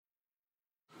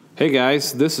Hey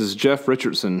guys, this is Jeff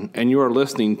Richardson, and you are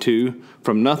listening to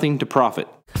From Nothing to Profit.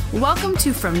 Welcome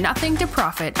to From Nothing to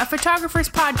Profit, a photographer's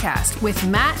podcast with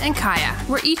Matt and Kaya,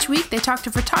 where each week they talk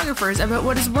to photographers about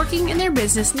what is working in their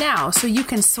business now so you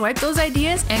can swipe those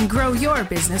ideas and grow your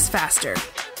business faster.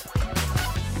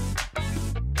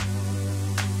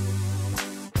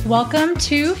 Welcome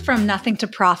to From Nothing to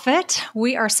Profit.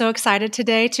 We are so excited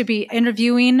today to be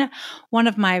interviewing one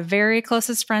of my very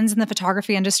closest friends in the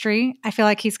photography industry. I feel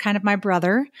like he's kind of my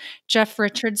brother, Jeff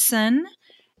Richardson.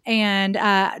 And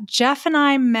Jeff and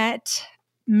I met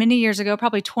many years ago,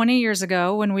 probably 20 years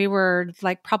ago, when we were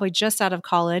probably just out of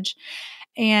college.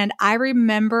 And I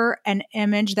remember an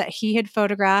image that he had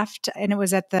photographed, and it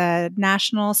was at the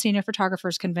National Senior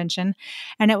Photographers Convention.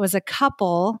 And it was a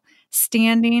couple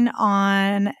standing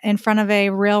in front of a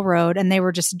railroad, and they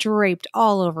were just draped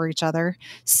all over each other.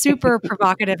 Super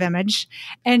provocative image.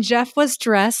 And Jeff was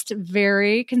dressed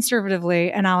very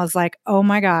conservatively. And I was like, oh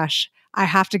my gosh, I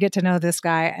have to get to know this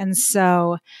guy. And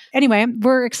so anyway,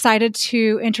 we're excited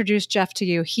to introduce Jeff to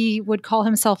you. He would call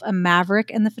himself a maverick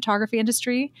in the photography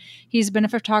industry. He's been a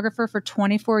photographer for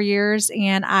 24 years,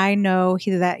 and I know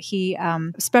that he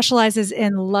specializes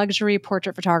in luxury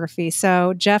portrait photography.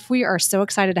 So Jeff, we are so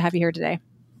excited to have you here today.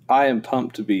 I am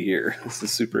pumped to be here. This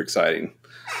is super exciting.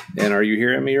 And are you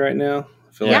hearing me right now?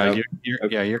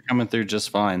 You're coming through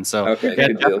just fine. So okay,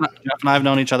 Jeff and I have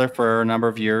known each other for a number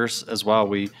of years as well.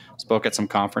 We spoke at some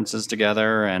conferences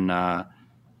together, and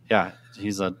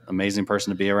he's an amazing person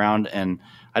to be around. And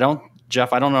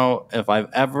Jeff, I don't know if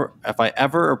I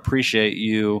ever appreciate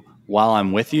you while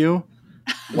I'm with you.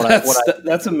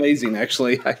 That's amazing,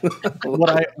 actually.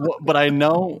 But I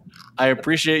know I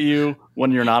appreciate you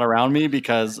when you're not around me,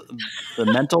 because the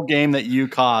mental game that you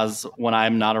cause when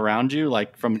I'm not around you,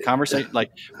 like from conversation, like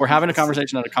we're having a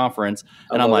conversation at a conference,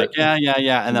 and I'm like, yeah,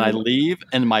 and then I leave,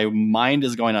 and my mind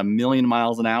is going a million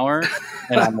miles an hour,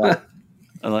 and I'm like,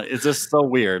 it's just so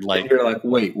weird. Like you're like,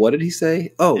 wait, what did he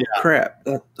say? Oh, yeah. Crap!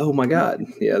 Oh my God!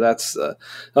 Yeah, that's.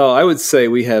 I would say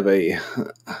we have a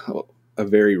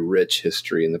very rich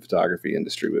history in the photography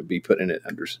industry. Would be putting it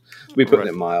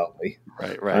mildly.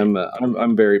 Right.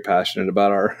 I'm very passionate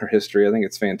about our history. I think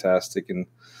it's fantastic and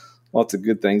lots of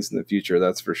good things in the future.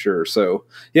 That's for sure. So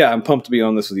yeah, I'm pumped to be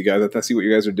on this with you guys. I see what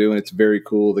you guys are doing. It's very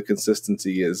cool. The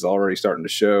consistency is already starting to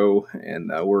show, and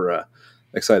we're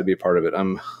excited to be a part of it.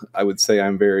 I would say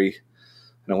I'm very.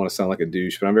 I don't want to sound like a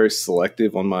douche, but I'm very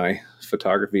selective on my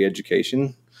photography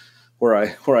education. Where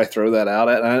I throw that out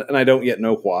at, and I don't yet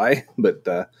know why, but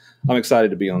I'm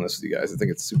excited to be on this with you guys. I think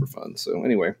it's super fun. So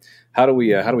anyway, how do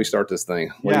we start this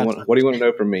thing? What do you want to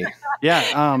know from me?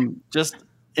 Yeah, just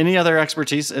any other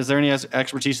expertise? Is there any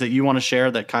expertise that you want to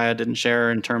share that Kaya didn't share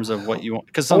in terms of what you want?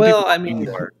 Because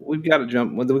we've got to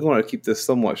jump. We want to keep this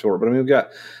somewhat short, but we've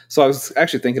got. So I was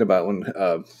actually thinking about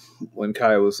when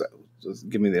Kaya was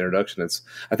give me the introduction.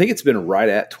 I think it's been right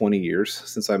at 20 years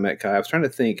since I met Kai. I was trying to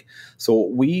think. So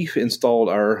we installed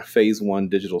our phase 1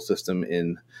 digital system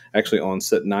on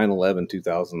set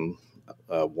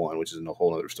 9/11/2001, which is a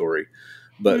whole other story.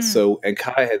 But and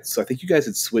Kai I think you guys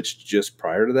had switched just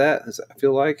prior to that. I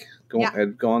feel like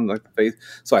had gone like the phase.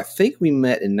 So I think we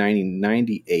met in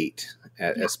 1998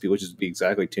 at SP, which is be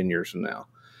exactly 10 years from now.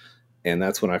 And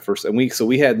that's when I first,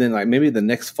 we had then maybe the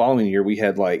next following year we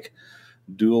had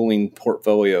dueling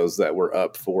portfolios that were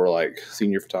up for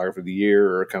senior photographer of the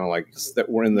year, or kind of that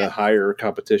were in the higher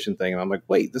competition thing. And I'm like,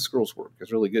 wait, this girl's work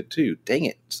is really good too. Dang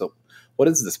it. So what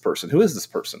is this person? Who is this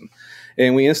person?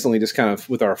 And we instantly just kind of,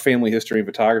 with our family history in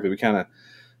photography, we kind of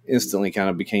instantly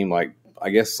became I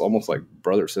guess almost like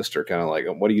brother, sister, kind of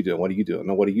what are you doing? What are you doing?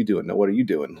 No, what are you doing? No, what are you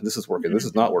doing? This is working. This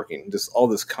is not working. Just all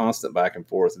this constant back and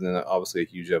forth. And then obviously a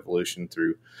huge evolution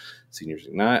through Seniors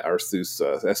Ignite, or through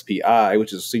SPI,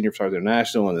 which is Senior Photography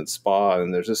International, and then SPA.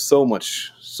 And there's just so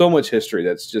much history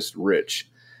that's just rich.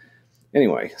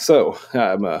 Anyway, so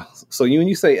when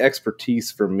you say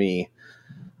expertise for me,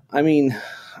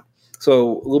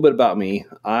 so a little bit about me.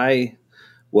 I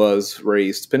was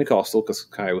raised Pentecostal, because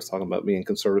Kai was talking about being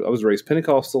conservative. I was raised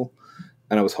Pentecostal,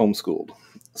 and I was homeschooled.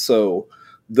 So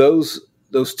those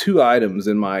two items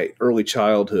in my early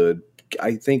childhood,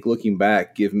 I think looking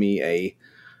back, give me a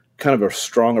kind of a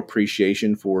strong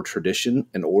appreciation for tradition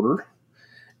and order.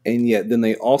 And yet then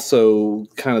they also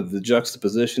kind of the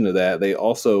juxtaposition of that, the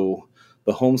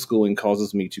homeschooling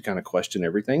causes me to kind of question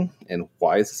everything and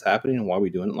why is this happening and why are we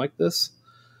doing it like this?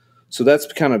 So that's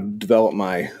kind of developed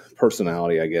my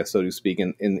personality, I guess, so to speak,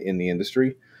 in the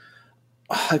industry.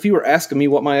 If you were asking me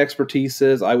what my expertise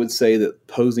is, I would say that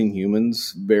posing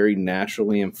humans very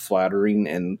naturally and flattering,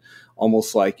 and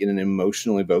almost like in an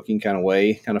emotional evoking kind of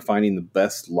way, kind of finding the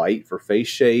best light for face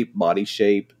shape, body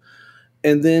shape,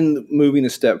 And then moving a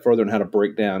step further on how to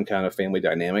break down kind of family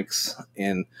dynamics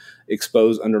and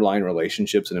expose underlying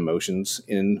relationships and emotions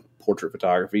in portrait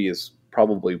photography is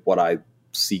probably what I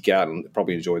seek out and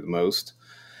probably enjoy the most.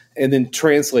 And then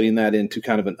translating that into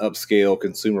kind of an upscale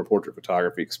consumer portrait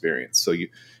photography experience. So you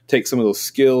take some of those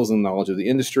skills and knowledge of the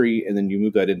industry, and then you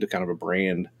move that into kind of a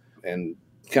brand, and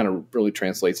kind of really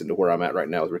translates into where I'm at right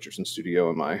now with Richardson Studio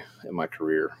in my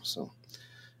career. So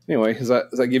anyway, does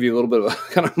that give you a little bit of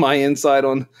kind of my insight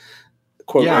on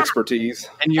quote expertise?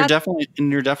 And you're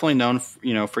definitely known,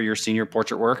 for your senior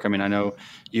portrait work. I mean, I know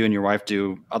you and your wife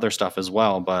do other stuff as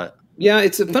well, but yeah,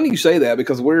 it's funny you say that,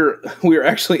 because we're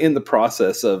actually in the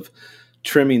process of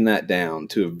trimming that down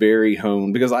to a very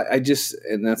honed, because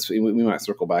we might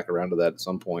circle back around to that at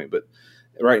some point, but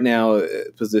right now,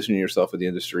 positioning yourself in the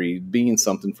industry, being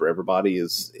something for everybody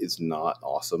is not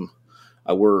awesome.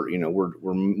 We're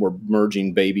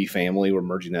merging baby family. We're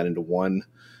merging that into one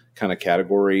kind of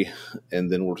category,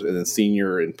 and then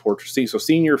senior and portrait. So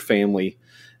senior family,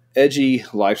 edgy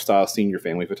lifestyle, senior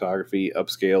family photography,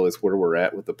 upscale is where we're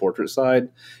at with the portrait side,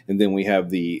 and then we have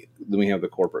the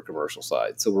corporate commercial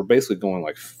side. So we're basically going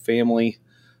like family,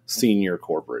 senior,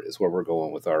 corporate is where we're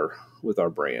going with our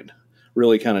brand.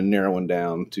 Really kind of narrowing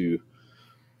down to,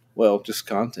 just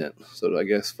content. So I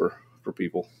guess for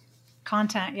people.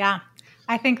 Content, yeah.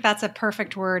 I think that's a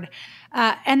perfect word.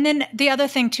 And then the other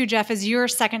thing too, Jeff, is you're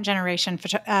second generation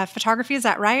photography. Is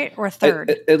that right? Or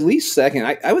third? At least second.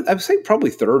 I would say probably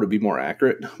third would be more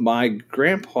accurate. My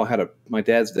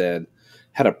dad's dad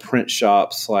had a print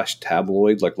shop /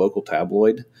 tabloid, like local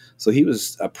tabloid. So he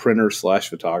was a printer /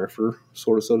 photographer,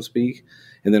 sort of, so to speak.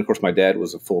 And then of course my dad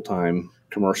was a full-time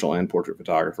commercial and portrait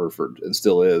photographer and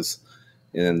still is.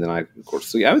 And then I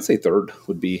would say third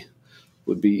would be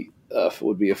a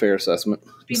fair assessment.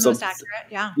 Be most accurate,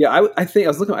 yeah. Yeah, I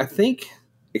think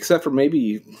except for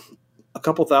maybe a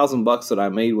couple $1,000 that I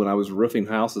made when I was roofing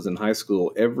houses in high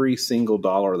school, every single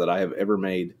dollar that I have ever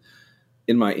made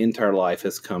in my entire life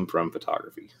has come from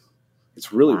photography.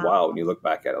 It's really wild when you look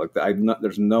back at it. Like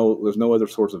there's no other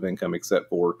source of income except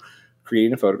for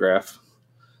creating a photograph.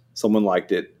 Someone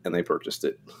liked it and they purchased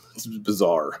it. It's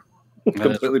bizarre.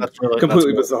 Completely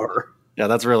bizarre. Yeah,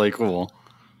 that's really cool.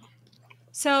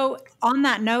 So on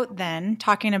that note then,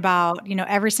 talking about,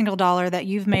 every single dollar that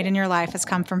you've made in your life has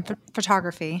come from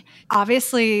photography.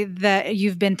 Obviously,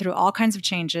 you've been through all kinds of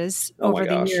changes over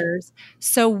the years.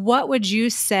 So what would you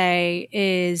say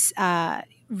is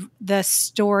the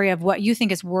story of what you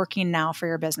think is working now for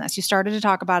your business? You started to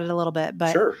talk about it a little bit,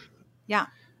 but sure. Yeah.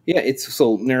 Yeah,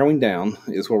 so narrowing down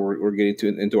is where we're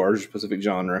getting into our specific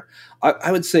genre.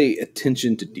 I would say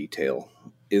attention to detail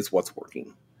is what's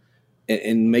working.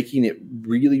 And making it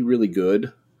really, really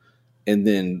good, and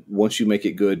then once you make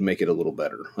it good, make it a little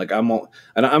better. Like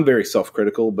I'm very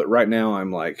self-critical, but right now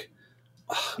I'm like,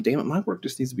 oh, damn it, my work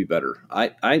just needs to be better.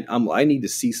 I need to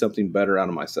see something better out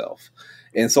of myself,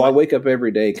 and so I wake up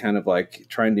every day kind of like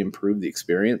trying to improve the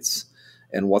experience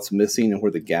and what's missing and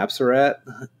where the gaps are at,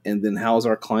 and then how is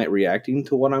our client reacting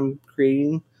to what I'm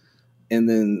creating, and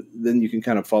then you can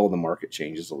kind of follow the market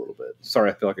changes a little bit.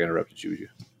 Sorry, I feel like I interrupted you.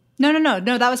 No,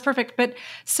 that was perfect. But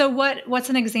so what's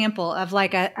an example of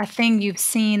like a thing you've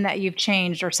seen that you've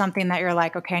changed, or something that you're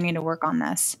like, okay, I need to work on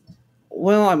this?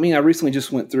 Well, I mean, I recently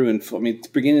just went through at the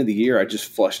beginning of the year, I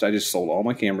just sold all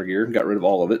my camera gear, got rid of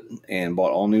all of it, and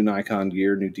bought all new Nikon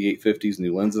gear, new D850s,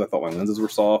 new lenses. I thought my lenses were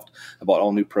soft. I bought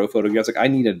all new pro photo gear. I was like, I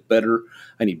need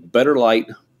better light,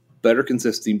 better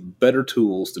consistency, better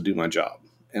tools to do my job.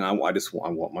 And I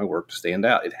want my work to stand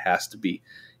out. It has to be.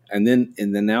 And then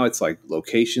now it's like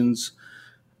locations.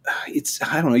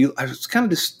 I don't know. I was kind of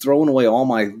just throwing away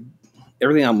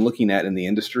everything I'm looking at in the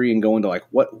industry and going to like,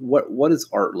 what does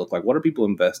art look like? What are people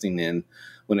investing in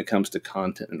when it comes to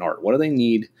content and art? What do they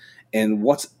need? And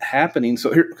what's happening?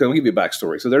 So here, I'll give you a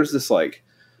backstory. So there's this I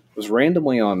was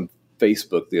randomly on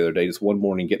Facebook the other day, just one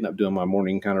morning, getting up, doing my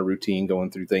morning kind of routine, going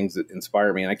through things that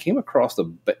inspire me. And I came across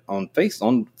on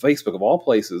Facebook of all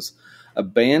places, a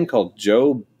band called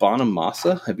Joe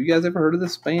Bonamassa. Have you guys ever heard of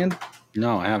this band?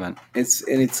 No, I haven't.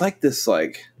 It's like this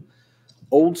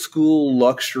old school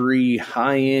luxury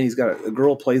high end. He's got a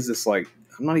girl plays this I'm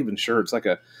not even sure. It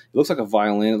looks like a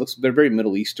violin. They're very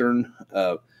Middle Eastern.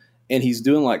 And he's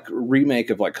doing a remake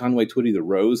of Conway Twitty the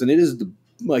Rose, and it is the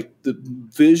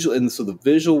visual, and so the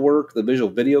visual work, the visual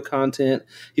video content.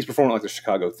 He's performing at the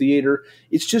Chicago Theater.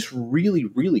 It's just really,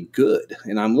 really good.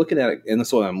 And I'm looking at it, and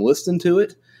so I'm listening to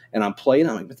it. And I'm playing.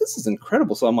 I'm like, but this is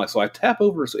incredible. So I'm like, so I tap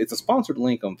over. So it's a sponsored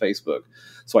link on Facebook.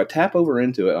 So I tap over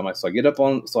into it. I'm like, so I get up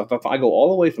on. So I go all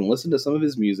the way from listen to some of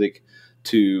his music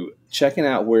to checking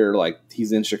out where like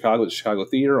he's in Chicago at the Chicago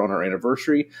Theater on our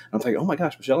anniversary. And I'm thinking, oh my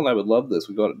gosh, Michelle and I would love this.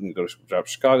 We go to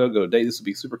Chicago, go to a date. This would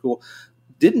be super cool.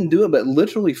 Didn't do it, but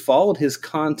literally followed his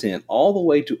content all the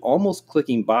way to almost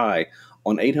clicking buy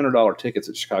on $800 tickets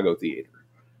at Chicago Theater.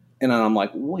 And I'm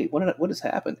like, wait, what has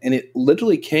happened? And it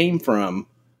literally came from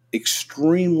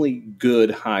extremely good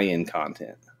high-end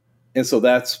content. And so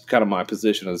that's kind of my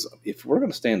position is if we're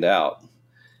going to stand out,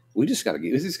 this just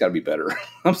got to be better.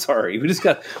 I'm sorry. We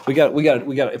got, if we're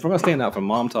going to stand out from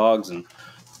mom togs and,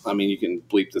 I mean, you can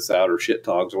bleep this out or shit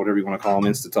togs or whatever you want to call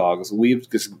them, Insta togs.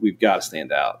 We've got to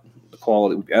stand out. The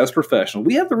quality as professional,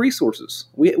 we have the resources.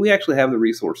 We actually have the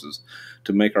resources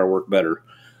to make our work better.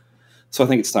 So I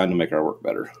think it's time to make our work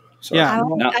better. So I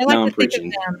like to think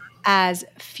of them as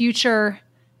future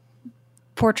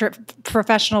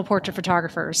professional portrait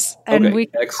photographers, and we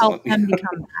can help them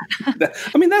become that.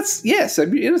 I mean, that's yes,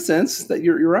 in a sense that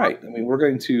you're right. I mean,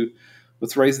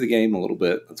 let's raise the game a little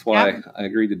bit. That's why I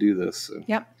agreed to do this. So.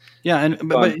 Yep. Yeah,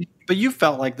 but you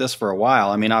felt like this for a while.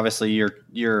 I mean, obviously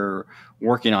you're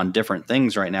working on different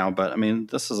things right now, but I mean,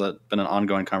 this has been an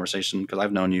ongoing conversation because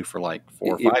I've known you for like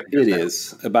 4 or 5 years. It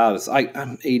is about us. I'm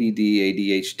ADD,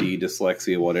 ADHD,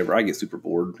 dyslexia, whatever. I get super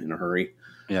bored in a hurry.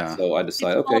 Yeah. So I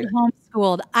decide,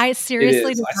 homeschooled. I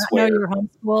seriously did not know you were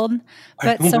homeschooled,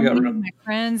 but so many of my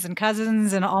friends and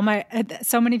cousins and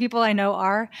so many people I know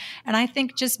are. And I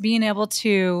think just being able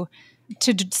to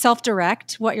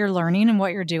self-direct what you're learning and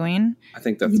what you're doing. I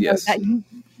think that's yes.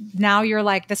 Now you're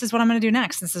like, this is what I'm going to do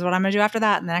next. This is what I'm going to do after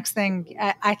that. And the next thing,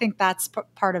 I think that's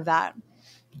part of that.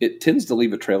 It tends to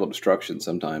leave a trail of destruction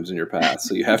sometimes in your path,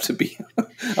 so you have to be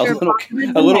a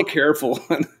little careful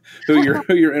on who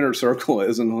your inner circle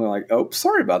is, and like, oh,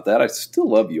 sorry about that. I still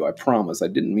love you. I promise. I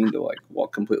didn't mean to like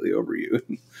walk completely over you.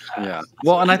 Yeah.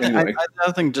 Well, and I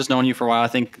think just knowing you for a while, I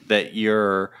think that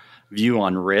your view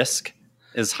on risk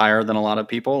is higher than a lot of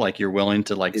people. Like you're willing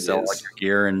to like sell like your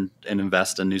gear and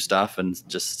invest in new stuff and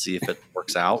just see if it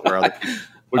works out. Where other people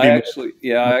I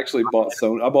actually bought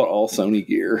Sony. I bought all Sony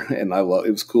gear, and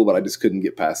it was cool, but I just couldn't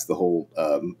get past the whole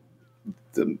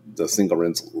the single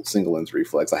lens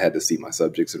reflex. I had to see my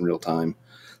subjects in real time,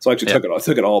 so I actually took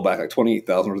it all back, like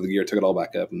 28,000 worth of gear. Took it all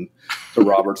back up and to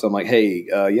Robert. So I'm like, hey,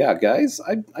 guys,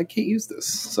 I can't use this.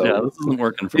 So this isn't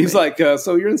working for me. He's like,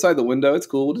 so you're inside the window. It's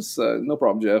cool. Just no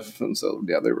problem, Jeff. And so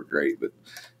they were great, but.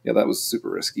 Yeah, that was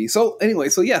super risky. So anyway,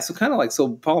 so kind of like,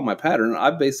 following my pattern, I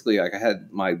basically, like I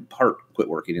had my heart quit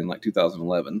working in like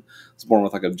 2011. I was born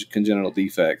with like a congenital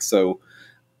defect. So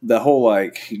the whole,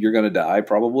 like, you're going to die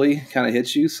probably kind of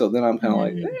hits you. So then I'm kind of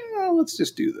like, let's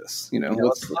just do this.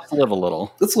 Let's live a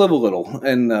little. Let's live a little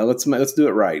and let's do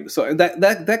it right. So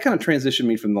that kind of transitioned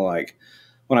me from the, like,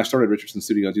 when I started Richardson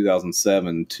Studio in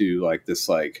 2007 to like this,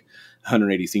 like,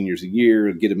 180 seniors a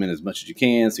year, get them in as much as you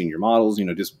can, senior models,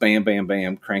 just bam, bam,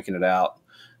 bam, cranking it out,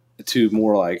 to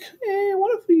more like,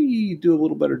 what if we do a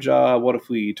little better job? What if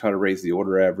we try to raise the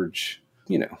order average?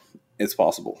 It's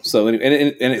possible. So, and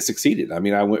it succeeded. I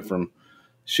mean, I went from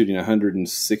shooting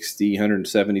 160,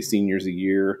 170 seniors a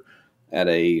year at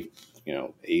a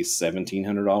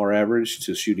 $1,700 average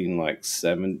to shooting like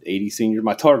 80 seniors.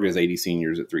 My target is 80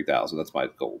 seniors at 3,000. That's my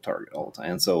goal target all the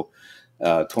time. And so,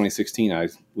 2016,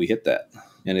 we hit that,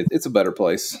 and it's a better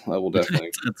place. I will definitely.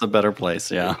 It's a better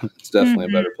place. Yeah, it's definitely a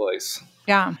better place.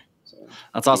 Yeah,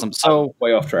 that's awesome. So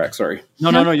way off track. Sorry.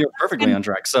 No, you're perfectly on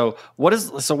track. So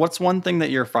what's one thing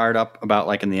that you're fired up about,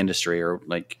 like in the industry, or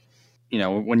like,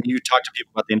 when you talk to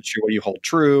people about the industry, what do you hold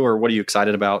true, or what are you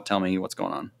excited about? Tell me what's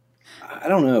going on. I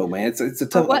don't know, man. It's a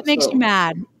tough. What makes you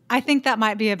mad? I think that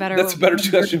might be a better. That's a better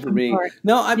question for me.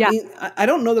 No, I mean, I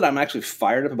don't know that I'm actually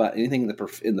fired up about anything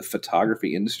in the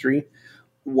photography industry.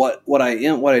 What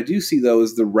I do see though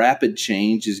is the rapid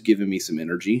change is giving me some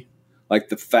energy. Like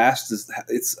the fastest, I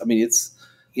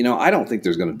don't think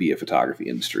there's going to be a photography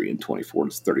industry in 24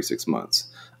 to 36 months.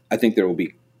 I think there will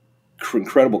be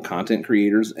incredible content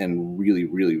creators and really,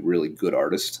 really, really good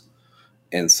artists.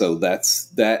 And so that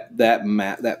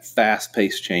fast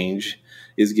paced change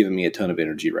is giving me a ton of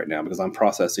energy right now because I'm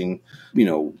processing,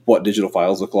 what digital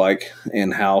files look like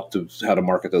and how to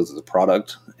market those as a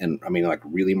product. And I mean, like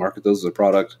really market those as a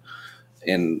product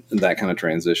and that kind of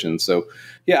transition. So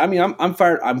yeah, I mean, I'm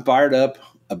fired up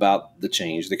about the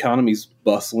change. The economy's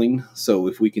bustling. So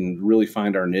if we can really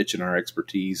find our niche and our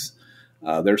expertise,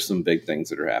 there's some big things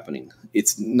that are happening.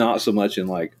 It's not so much in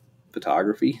like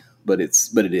photography, but it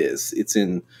is. It's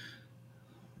in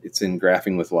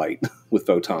graphing with light, with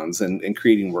photons, and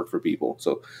creating work for people.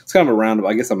 So it's kind of a roundabout.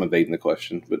 I guess I'm evading the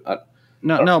question, but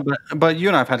No, but you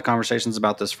and I have had conversations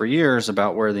about this for years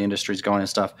about where the industry's going and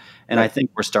stuff. And I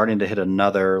think we're starting to hit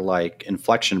another like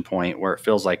inflection point where it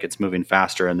feels like it's moving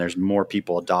faster and there's more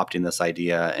people adopting this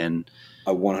idea. And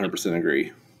I 100%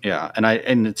 agree. Yeah.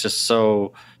 And it's just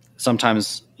so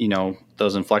sometimes,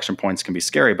 those inflection points can be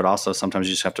scary, but also sometimes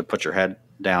you just have to put your head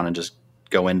down and just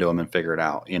go into them and figure it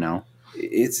out,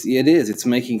 It is. It's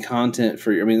making content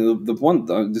for you. I mean, the one,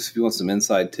 just if you want some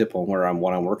inside tip on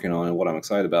what I'm working on and what I'm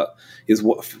excited about is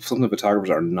what some of the photographers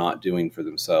are not doing for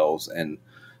themselves, and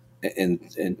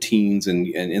teens and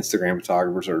Instagram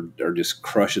photographers are just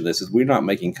crushing this. Is we're not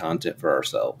making content for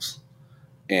ourselves,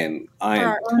 and I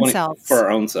am for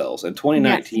our own selves. In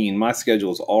 2019, my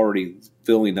schedule is already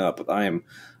filling up.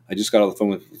 I just got off the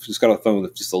phone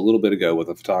with just a little bit ago with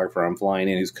a photographer I'm flying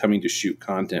in who's coming to shoot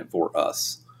content for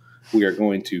us. We are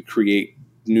going to create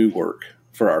new work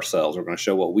for ourselves. We're going to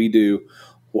show what we do.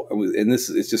 And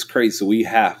it's just crazy. So we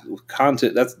have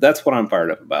content. That's what I'm fired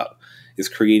up about, is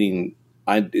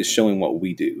showing what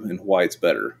we do and why it's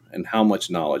better and how much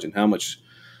knowledge and how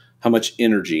much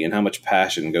energy and how much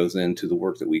passion goes into the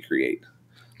work that we create.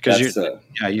 Because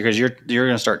you're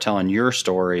going to start telling your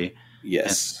story.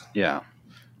 Yes.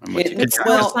 It's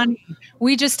funny.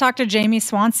 We just talked to Jamie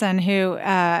Swanson, who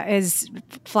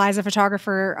flies a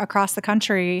photographer across the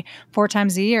country 4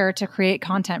 times a year to create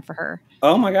content for her.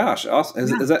 Oh my gosh! Awesome.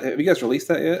 Is that, have you guys released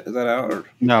that yet? Is that out? Or?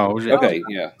 No. Okay.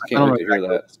 Yeah. I can't wait to hear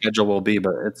that. Schedule will be,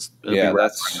 but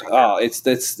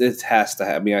it has to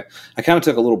have. I mean, I kind of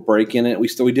took a little break in it. We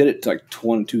did it like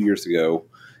 2 years ago.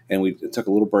 And we took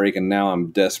a little break, and now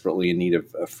I'm desperately in need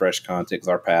of fresh content because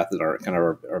our path and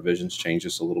our visions change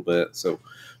just a little bit. So,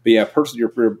 but yeah,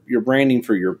 your branding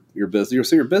for your business.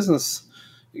 So your business,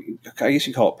 I guess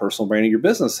you call it personal branding. Your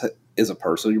business is a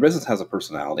person. Your business has a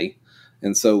personality,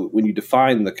 and so when you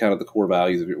define the kind of the core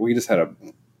values of we just had a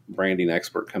branding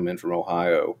expert come in from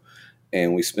Ohio,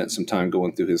 and we spent some time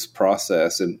going through his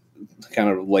process and kind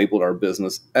of labeled our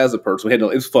business as a person. It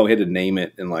was fun. We had to name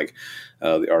it, and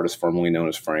the artist formerly known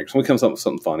as Frank. So we come up with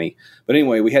something funny. But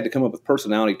anyway, we had to come up with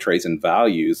personality traits and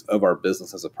values of our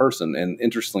business as a person. And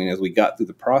interestingly, as we got through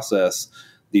the process,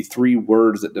 the 3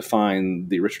 words that define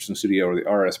the Richardson Studio or the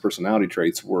RS personality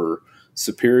traits were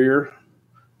superior,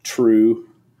 true,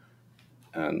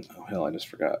 and I just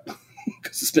forgot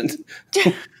because it's been.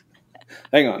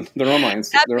 Hang on, they're on mine.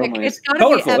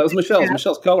 Colorful. That was Michelle's. Yeah.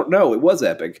 Michelle's color. No, it was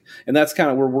epic, and that's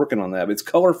kind of we're working on that. But it's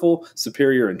colorful,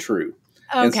 superior, and true.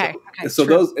 Okay. So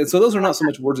those are not so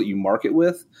much words that you market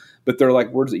with, but they're like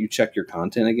words that you check your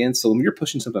content against. So when you're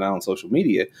pushing something out on social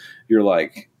media, you're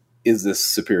like, is this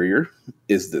superior?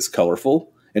 Is this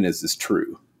colorful? And is this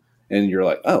true? And you're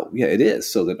like, oh yeah, it is.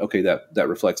 So then, okay, that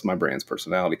reflects my brand's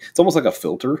personality. It's almost like a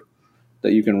filter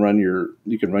that you can run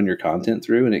your content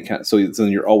through, and it kind of, so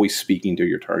then you're always speaking to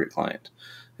your target client.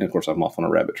 And of course, I'm off on a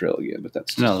rabbit trail again, but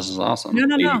that's this is awesome.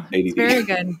 No, it's very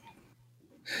good.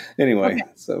 Anyway,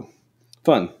 So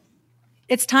fun.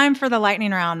 It's time for the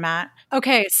lightning round, Matt.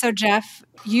 Okay, so Jeff,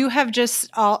 you have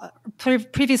just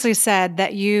previously said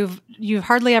that you've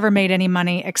hardly ever made any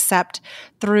money except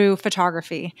through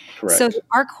photography. Correct. So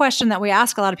our question that we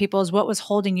ask a lot of people is, what was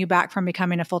holding you back from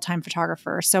becoming a full-time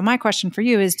photographer? So my question for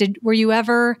you is, were you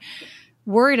ever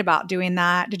worried about doing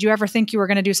that? Did you ever think you were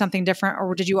going to do something different,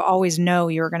 or did you always know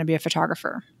you were going to be a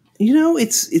photographer?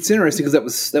 It's interesting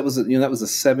because that was a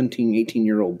 17,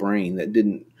 18-year-old brain that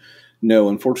didn't. No,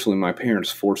 unfortunately, my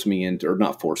parents pushed me into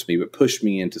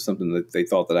something that they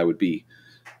thought that I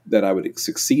would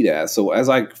succeed at. So as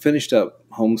I finished up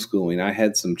homeschooling, I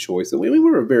had some choice. We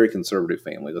were a very conservative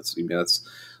family.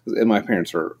 And my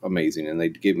parents are amazing, and they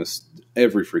gave us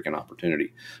every freaking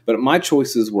opportunity. But my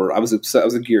choices were, I was a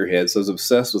gearhead, so I was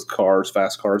obsessed with cars,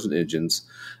 fast cars and engines.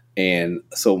 And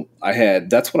so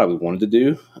that's what I wanted to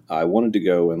do. I wanted to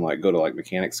go to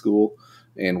mechanic school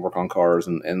and work on cars.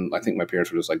 And I think my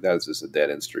parents were just like, that is just a dead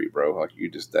end street, bro. Like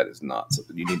that is not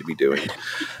something you need to be doing.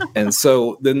 And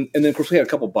so then of course we had a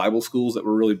couple Bible schools that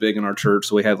were really big in our church.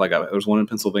 So we had there was one in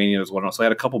Pennsylvania, there was one else. So I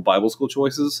had a couple Bible school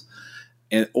choices,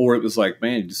 or it was like,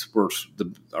 man,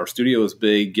 our studio is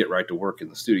big, get right to work in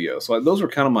the studio. So those were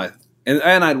kind of and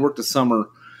I'd worked a summer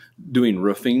doing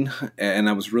roofing, and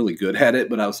I was really good at it,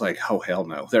 but I was like, oh hell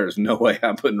no, there's no way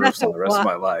I'm putting roofs on the rest of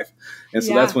my life. And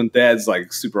so that's when Dad's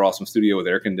super awesome studio with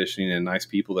air conditioning and nice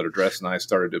people that are dressed nice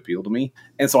started to appeal to me.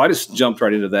 And so I just jumped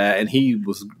right into that. And he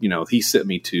was, he sent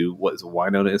me to what is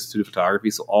Winona Institute of Photography.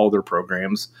 So all their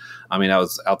programs, I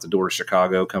was out the door to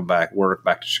Chicago, come back, work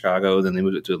back to Chicago. Then they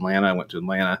moved it to Atlanta. I went to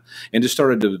Atlanta and just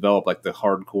started to develop the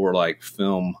hardcore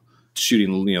film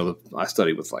shooting. I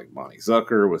studied with Monty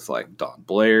Zucker, with Don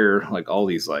Blair, all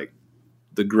these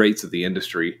the greats of the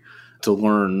industry. to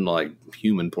learn like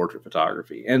human portrait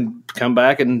photography and come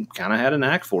back and kind of had a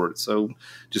knack for it. So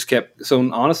just kept,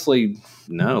 so honestly,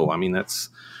 no, I mean,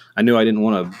 I knew I didn't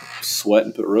want to sweat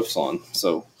and put roofs on.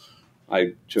 So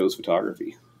I chose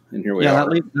photography, and here we are.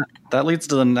 That leads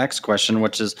to the next question,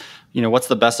 which is, what's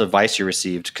the best advice you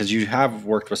received? Cause you have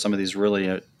worked with some of these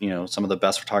really, some of the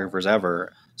best photographers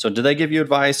ever. So did they give you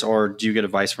advice, or do you get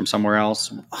advice from somewhere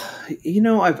else?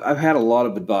 I've had a lot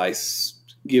of advice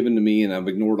given to me, and I've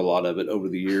ignored a lot of it over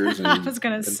the years. And I was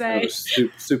going to say, I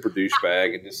was super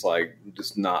douchebag and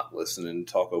just not listen and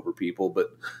talk over people.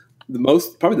 But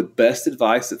probably the best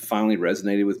advice that finally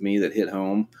resonated with me, that hit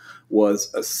home,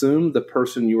 was assume the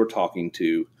person you are talking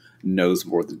to knows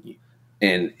more than you.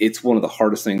 And it's one of the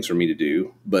hardest things for me to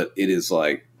do, but it is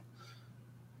like,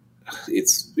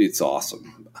 it's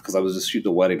awesome. Because I was just shooting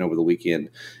a wedding over the weekend,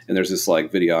 and there's this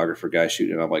like videographer guy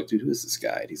shooting, and I'm like, dude, who is this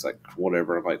guy? And he's like,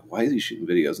 whatever. I'm like, why is he shooting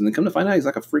videos? And then come to find out, he's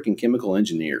like a freaking chemical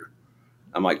engineer.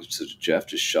 I'm like, Jeff,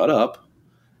 just shut up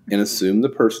and assume the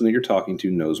person that you're talking to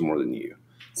knows more than you.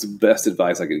 It's the best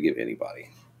advice I could give anybody.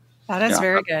 That is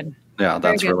very good. Yeah,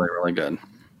 that's really, really good.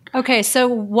 Okay, so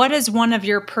what is one of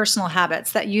your personal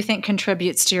habits that you think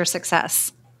contributes to your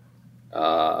success?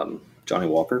 Johnny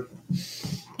Walker.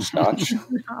 Scotch.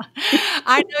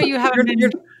 I know you haven't been.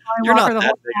 You're not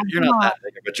that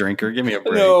big of a drinker. Give me a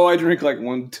break. No, I drink like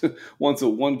one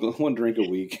drink a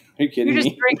week. Are you kidding me? You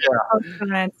just drink to post on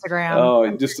Instagram.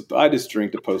 Oh, I just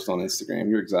drink to post on Instagram.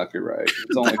 You're exactly right.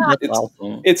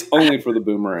 It's only for the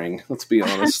boomerang. Let's be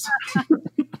honest.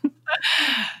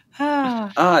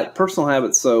 Personal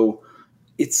habits. So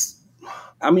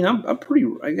I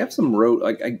have some road.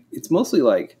 It's mostly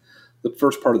like the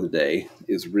first part of the day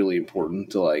is really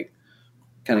important to like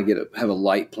kind of have a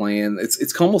light plan.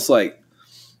 It's almost like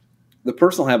the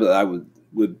personal habit that I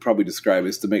would probably describe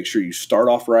is to make sure you start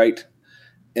off right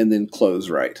and then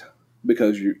close right,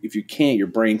 because if you can't, your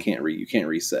brain you can't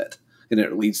reset, and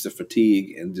it leads to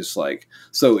fatigue and just like,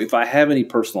 so if I have any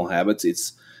personal habits,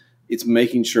 it's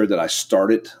making sure that I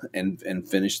start it and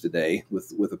finish the day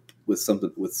with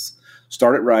something,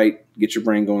 start it right, get your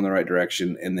brain going in the right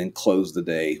direction, and then close the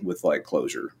day with like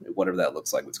closure, whatever that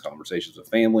looks like. With conversations with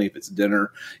family, if it's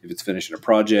dinner, if it's finishing a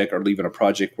project or leaving a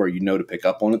project where to pick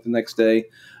up on it the next day.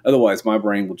 Otherwise, my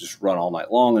brain will just run all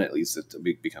night long, and it leads to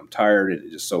become tired.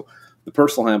 And so the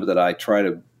personal habit that I try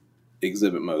to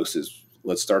exhibit most is,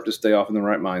 let's start this day off in the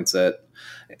right mindset.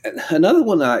 Another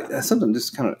one,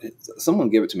 someone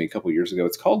gave it to me a couple of years ago.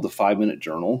 It's called the 5-Minute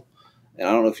Journal. And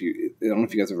I don't know if you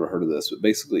guys have ever heard of this, but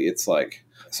basically it's like,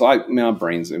 my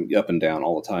brain's up and down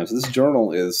all the time. So this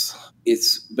journal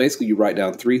it's basically you write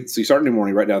down so you start in the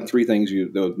morning, write down 3 things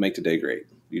that would make today great.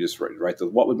 You just write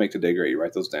those, what would make today great? You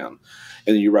write those down.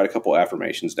 And then you write a couple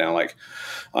affirmations down, like,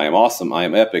 I am awesome, I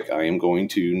am epic, I am going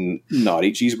to not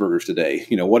eat cheeseburgers today.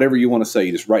 Whatever you want to say,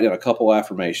 you just write down a couple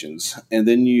affirmations. And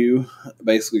then you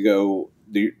basically go,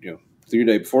 through your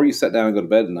day, before you sit down and go to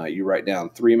bed at night, you write down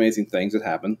 3 amazing things that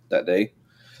happened that day.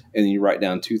 And then you write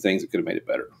down 2 things that could have made it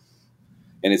better.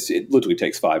 And it literally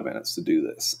takes 5 minutes to do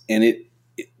this. And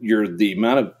the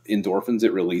amount of endorphins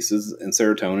it releases and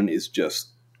serotonin is just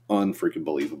unfreaking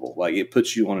believable. Like, it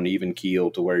puts you on an even keel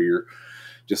to where you're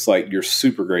just like, you're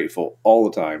super grateful all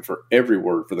the time for every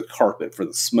word, for the carpet, for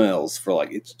the smells, for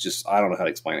like, it's just, I don't know how to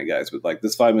explain it, guys, but like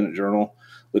this 5-minute journal,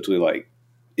 literally like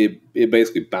it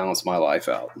basically balanced my life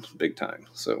out big time.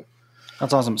 So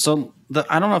that's awesome. So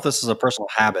I don't know if this is a personal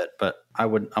habit, but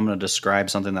I'm going to describe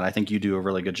something that I think you do a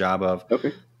really good job of.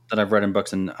 Okay. That I've read in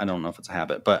books, and I don't know if it's a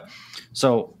habit, but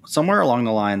so somewhere along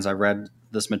the lines, I read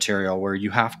this material where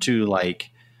you have to like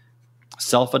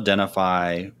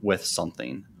self-identify with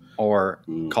something or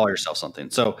call yourself something.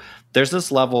 So there's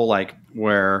this level like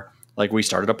where like we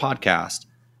started a podcast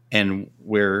and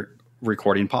we're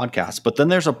recording podcasts, but then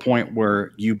there's a point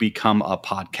where you become a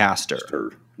podcaster.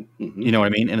 Sure. Mm-hmm. You know what I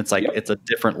mean? And it's like, It's a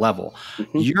different level.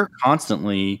 Mm-hmm. You're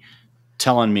constantly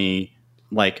telling me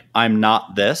like, I'm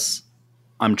not this,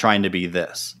 I'm trying to be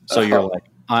this. So you're like,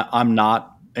 I'm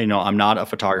not a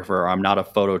photographer, or I'm not a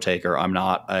photo taker, I'm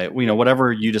not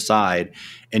whatever you decide,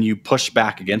 and you push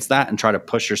back against that and try to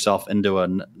push yourself into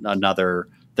another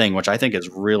thing, which I think is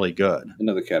really good.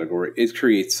 Another category. It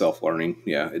creates self-learning.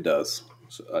 Yeah, it does.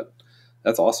 So,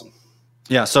 that's awesome.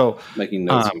 Yeah. So making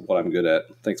notes of what I'm good at.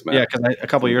 Thanks, Matt. Yeah. Because a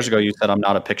couple of years ago you said I'm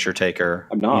not a picture taker.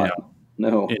 I'm not.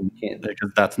 No,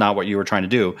 because that's not what you were trying to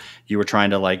do. You were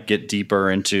trying to like get deeper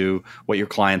into what your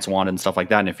clients wanted and stuff like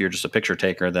that. And if you're just a picture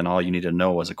taker, then all you need to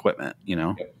know was equipment,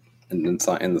 And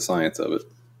the science of it.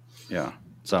 Yeah.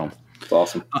 So it's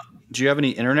awesome. Do you have any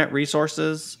internet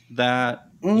resources that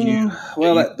Well,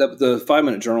 the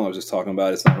 5-minute journal I was just talking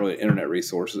about, it's not really an internet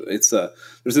resource. It's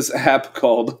there's this app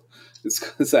called it's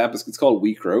called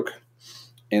WeCroak,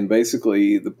 and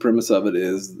basically the premise of it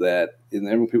is that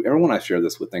everyone I share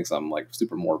this with thinks I'm like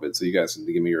super morbid. So you guys need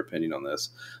to give me your opinion on this.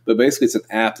 But basically, it's an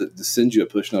app that sends you a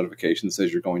push notification that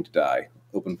says you're going to die.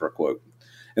 Open for a quote.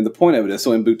 And the point of it is,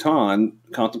 so in Bhutan,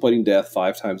 contemplating death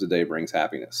 5 times a day brings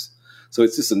happiness. So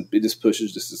it's just it just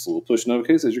pushes just this little push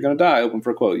notification says you're going to die. Open for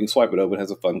a quote. You can swipe it open. It has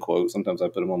a fun quote. Sometimes I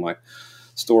put them on my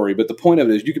story. But the point of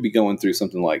it is you could be going through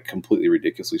something like completely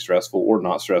ridiculously stressful or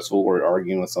not stressful or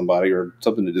arguing with somebody or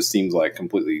something that just seems like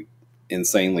completely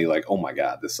insanely like, oh my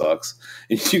God, this sucks.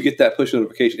 And you get that push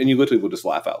notification and you literally will just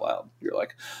laugh out loud. You're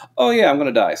like, oh yeah, I'm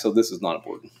going to die. So this is not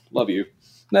important. Love you.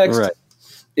 Next. Right.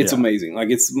 It's amazing. Like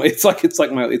it's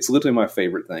literally my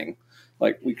favorite thing.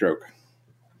 Like WeCroak.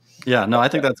 Yeah, no, I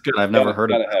think that's good. I've never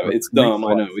heard of it. It's dumb.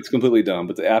 I know it's completely dumb,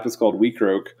 but the app is called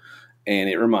WeCroak, and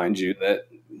it reminds you that.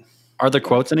 Are the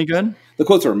quotes any good? The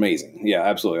quotes are amazing. Yeah,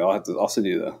 absolutely. I'll send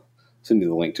you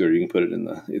the link to it. You can put it in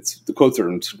the quotes are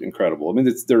incredible. I mean,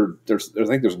 there's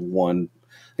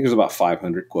about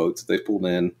 500 quotes that they've pulled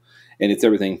in, and it's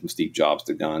everything from Steve Jobs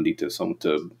to Gandhi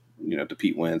to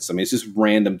Pete Wentz. I mean, it's just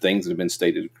random things that have been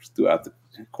stated throughout the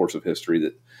course of history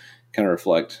that kind of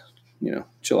reflect.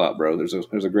 Chill out, bro. There's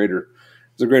a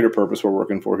greater purpose we're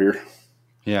working for here.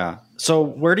 Yeah. So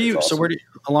where do you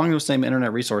along those same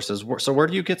internet resources? Where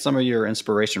do you get some of your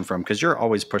inspiration from? Because you're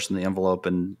always pushing the envelope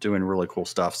and doing really cool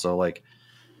stuff. So like,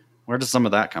 where does some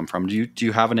of that come from? Do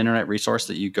you have an internet resource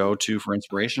that you go to for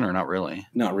inspiration, or not really?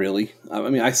 Not really. I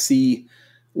mean, I see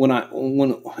when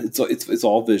it's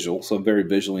all visual, so I'm very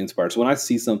visually inspired. So when I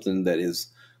see something that is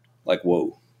like,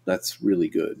 whoa, that's really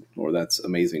good, or that's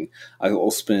amazing,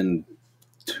 I'll spend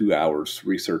 2 hours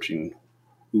researching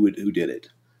who did it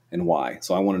and why.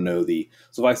 So I want to know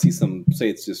so if I see say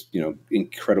it's just,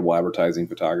 incredible advertising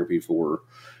photography, for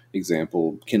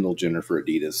example, Kendall Jenner for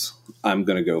Adidas, I'm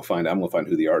going to find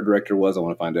who the art director was. I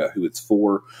want to find out who it's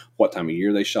for, what time of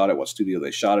year they shot it, what studio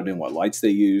they shot it in, what lights they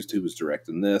used, who was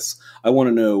directing this. I want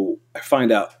to know,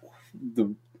 find out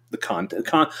the content.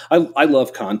 I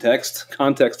love context.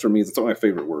 Context for me is my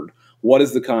favorite word. What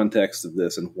is the context of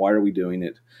this, and why are we doing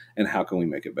it, and how can we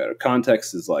make it better?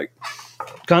 Context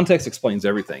explains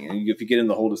everything. And if you get in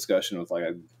the whole discussion with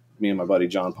me and my buddy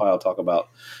John Pyle talk about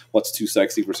what's too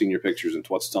sexy for senior pictures and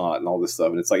what's not and all this stuff.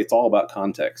 And it's all about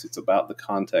context. It's about the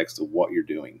context of what you're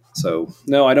doing. So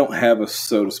no, I don't have a,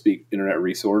 so to speak, internet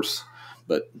resource,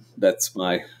 but that's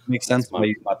my, makes sense.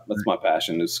 That's my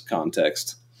passion, is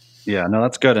context. Yeah, no,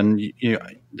 that's good. And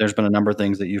there's been a number of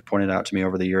things that you've pointed out to me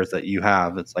over the years that you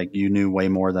have. It's like you knew way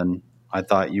more than I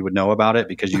thought you would know about it,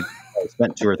 because you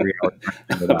spent 2 or 3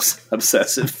 hours.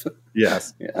 Obsessive.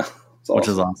 Yes. Yeah. Which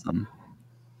is awesome.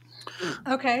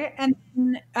 Okay. And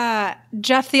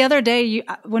Jeff, the other day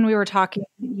when we were talking,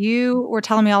 you were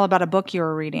telling me all about a book you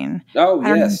were reading. Oh,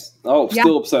 yes.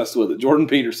 Still obsessed with it. Jordan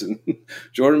Peterson.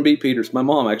 Jordan B. Peterson. My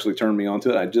mom actually turned me on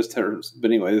to it. I just heard. But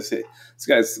anyway, this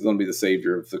guy's going to be the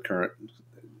savior of the current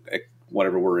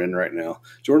whatever we're in right now.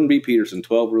 Jordan B. Peterson,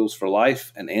 12 Rules for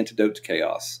Life, An Antidote to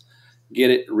Chaos.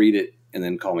 Get it, read it, and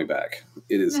then call me back.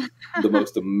 It is the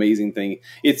most amazing thing.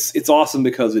 It's awesome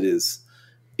because it is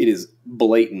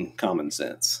blatant common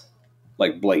sense,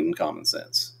 like blatant common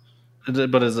sense.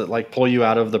 But does it like pull you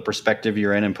out of the perspective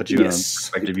you're in and put you in a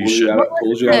perspective you should? It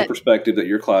pulls you out of the perspective that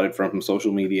you're clouded from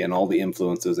social media and all the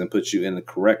influences, and puts you in the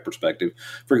correct perspective.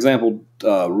 For example,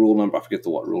 rule number, I forget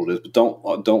what rule it is, but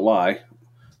don't lie.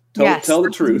 Tell the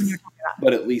truth,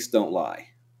 but at least don't lie.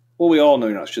 Well, we all know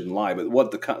you shouldn't lie,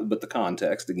 but the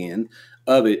context again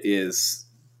of it is,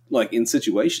 like, in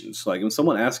situations, like when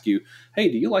someone asks you, "Hey,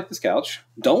 do you like this couch?"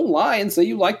 Don't lie and say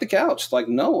you like the couch. Like,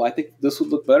 no, I think this would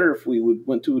look better if we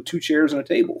went to 2 chairs and a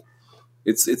table.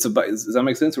 It's about, does that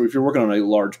make sense? Or if you're working on a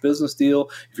large business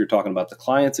deal, if you're talking about the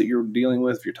clients that you're dealing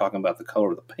with, if you're talking about the color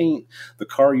of the paint, the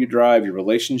car you drive, your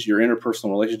relations, your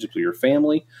interpersonal relationships with your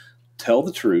family, tell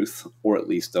the truth, or at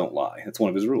least don't lie. That's one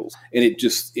of his rules. And it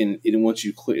just, once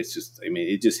you clear, it's just,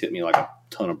 it just hit me like a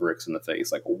ton of bricks in the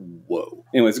face. Like, whoa.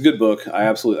 Anyway, it's a good book.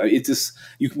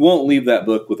 You won't leave that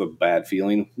book with a bad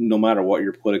feeling, no matter what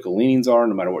your political leanings are,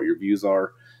 no matter what your views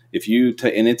are. If you,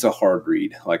 and it's a hard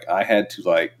read. Like, I had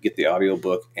to get the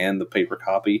audiobook and the paper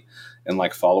copy and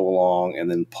follow along,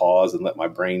 and then pause and let my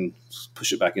brain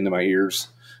push it back into my ears,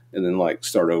 and then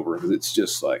start over. It's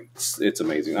just it's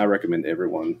amazing. I recommend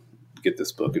everyone get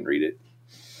this book and read it.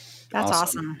 That's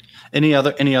awesome. Any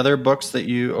other books that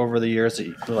you, over the years, that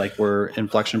you were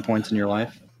inflection points in your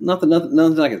life? Nothing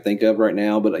I can think of right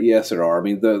now, but yes, there are. I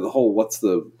mean, the whole, what's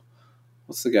the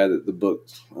what's the guy that the book?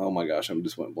 Oh my gosh, I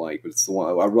just went blank. But it's the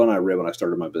one I read when I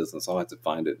started my business. I'll have to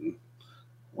find it. And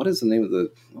what is the name of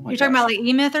the? Oh You're talking about like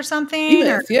E-Myth or something?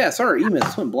 E-Myth, yeah. Sorry, E-Myth.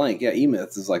 Just went blank. Yeah,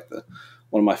 E-Myth is like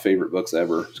one of my favorite books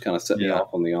ever. It's kind of set me off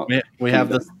on the. We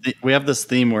have this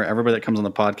theme where everybody that comes on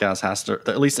the podcast has to,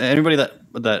 at least anybody that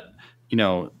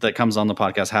comes on the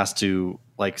podcast has to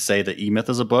like say that E-Myth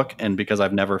is a book, and because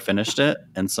I've never finished it,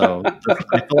 and so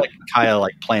I feel like Kaya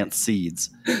like plants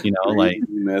seeds, like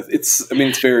E-Myth. It's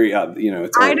very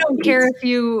it's. I don't care if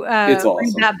you it's awesome.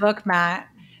 read that book, Matt.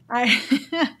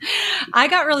 I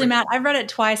got really mad. I've read it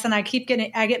twice, and I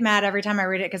get mad every time I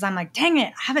read it because I'm like, dang it,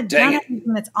 I haven't done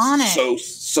anything that's on it.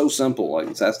 So simple.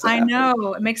 Like I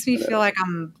know it makes me feel like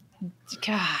I'm.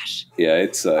 Gosh. Yeah,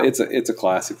 it's a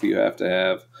classic you have to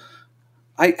have.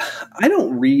 I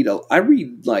don't read. I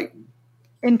read like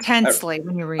intensely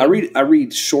when you read. I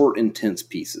read short, intense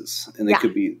pieces, and they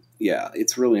could be. Yeah,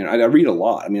 it's really. I read a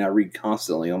lot. I mean, I read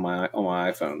constantly on my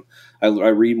iPhone. I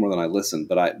read more than I listen,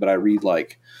 but I read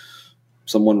like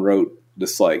someone wrote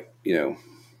this like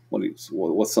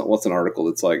what's an article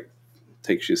that's like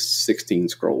takes you 16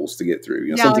 scrolls to get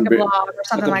through. Like a blog or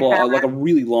something like that. Like a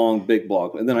really long, big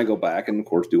blog. And then I go back and, of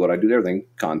course, do what I do to everything.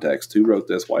 Context. Who wrote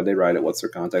this? Why did they write it? What's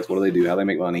their context? What do they do? How do they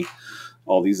make money?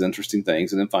 All these interesting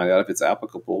things. And then find out if it's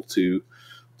applicable to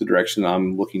the direction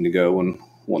I'm looking to go and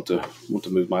want to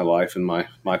move my life and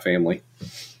my family.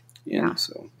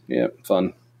 So,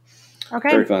 fun. Okay.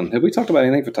 Very fun. Have we talked about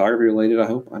anything photography related, I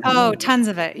hope? Tons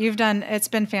of it. It's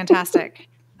been fantastic.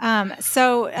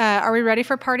 So are we ready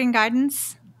for parting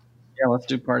guidance? Yeah, let's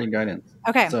do parting guidance.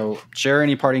 Okay. So share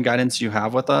any parting guidance you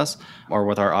have with us or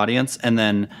with our audience. And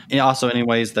then also any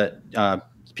ways that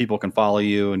people can follow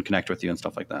you and connect with you and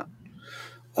stuff like that.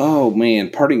 Oh man.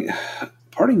 Parting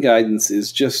guidance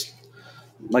is just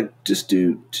like, just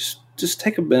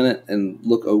take a minute and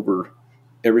look over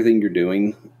everything you're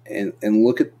doing and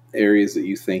look at areas that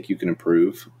you think you can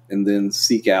improve, and then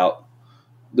seek out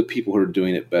the people who are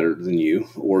doing it better than you,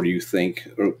 or do you think,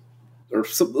 or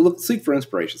seek for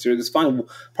inspiration. So just find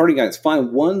parting guidance.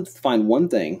 Find one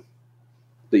thing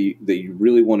that you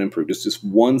really want to improve. Just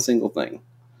one single thing,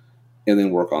 and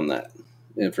then work on that,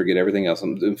 and forget everything else.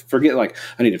 And forget like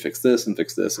I need to fix this and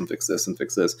fix this and fix this and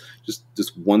fix this.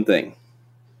 Just one thing,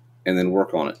 and then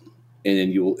work on it, and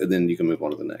then you can move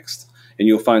on to the next. And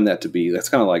you'll find that that's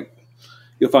kind of like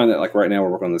you'll find that like right now we're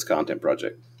working on this content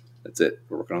project. That's it.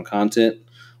 We're working on content.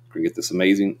 We're going to get this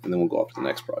amazing, and then we'll go off to the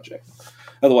next project.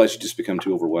 Otherwise, you just become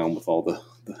too overwhelmed with all the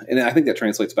and I think that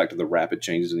translates back to the rapid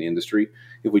changes in the industry.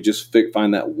 If we just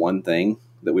find that one thing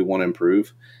that we want to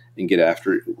improve and get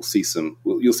after it, you'll see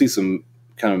some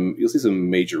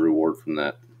major reward from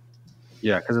that.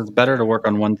 Yeah, because it's better to work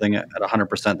on one thing at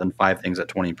 100% than 5 things at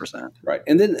 20%. Right,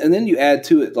 and then you add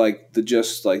to it like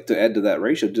to add to that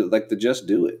ratio, to just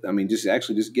do it. I mean, just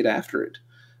get after it,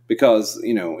 because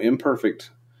imperfect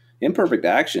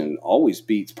action always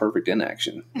beats perfect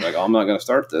inaction. Like, I'm not going to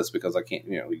start this because I can't.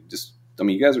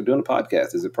 You guys are doing a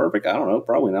podcast. Is it perfect? I don't know,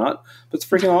 probably not. But it's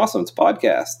freaking awesome. It's a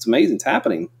podcast. It's amazing. It's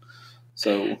happening.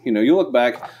 So, you look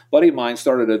back, a buddy of mine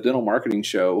started a dental marketing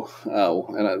show.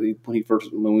 And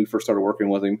when we first started working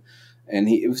with him, and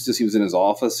he was in his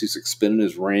office, he's like spinning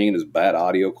his ring and his bad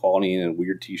audio quality and a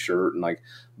weird t-shirt. And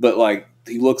but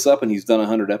he looks up and he's done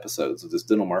 100 episodes of this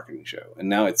dental marketing show. And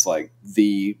now it's like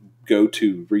the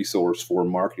go-to resource for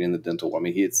marketing in the dental. I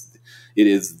mean, it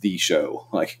is the show.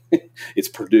 Like, it's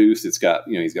produced, it's got,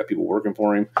 he's got people working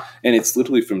for him, and it's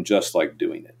literally from just like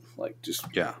doing it. Like,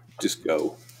 just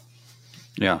go.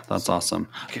 Yeah, that's awesome.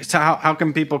 Okay, so how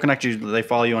can people connect you? Do they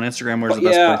follow you on Instagram? Where's the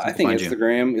best place to I think find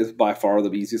Instagram is by far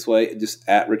the easiest way. Just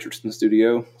at Richardson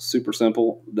Studio. Super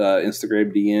simple. The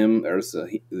Instagram DM, there's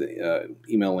the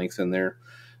email links in there.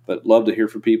 But love to hear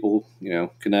from people.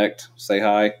 Connect, say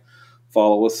hi,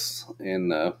 follow us.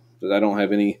 And I don't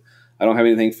have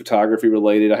anything photography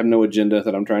related. I have no agenda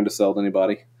that I'm trying to sell to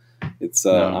anybody. It's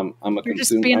I'm a You're consumer.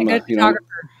 Just being a good photographer.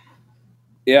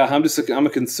 Yeah, I'm a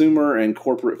consumer and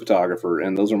corporate photographer,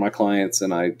 and those are my clients,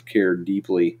 and I care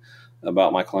deeply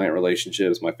about my client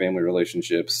relationships, my family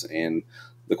relationships, and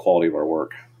the quality of our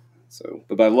work. So,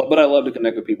 but I love to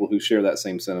connect with people who share that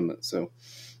same sentiment. So,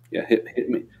 yeah, hit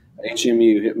me,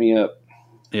 HMU, hit me up.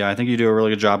 Yeah, I think you do a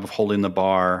really good job of holding the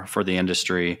bar for the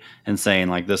industry and saying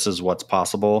like, this is what's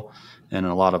possible. And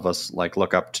a lot of us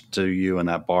look up to you and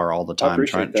that bar all the time,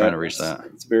 trying to reach that.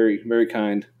 It's very, very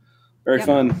kind, very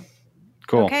fun.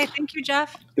 Cool. Okay, thank you,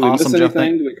 Jeff. Did we miss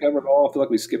anything? Did we cover it all? I feel like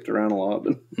we skipped around a lot.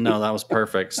 But no, that was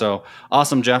perfect. So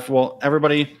awesome, Jeff. Well,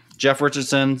 everybody, Jeff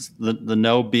Richardson, the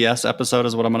no BS episode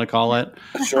is what I'm going to call it.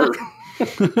 Sure.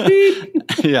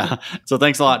 Yeah. So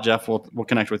thanks a lot, Jeff. We'll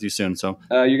connect with you soon. So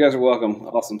you guys are welcome.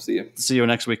 Awesome. See you. See you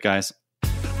next week, guys.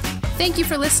 Thank you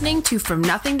for listening to From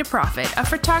Nothing to Profit, a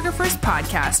photographer's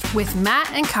podcast with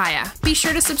Matt and Kaya. Be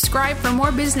sure to subscribe for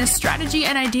more business strategy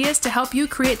and ideas to help you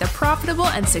create the profitable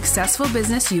and successful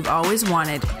business you've always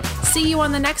wanted. See you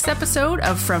on the next episode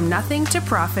of From Nothing to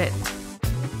Profit.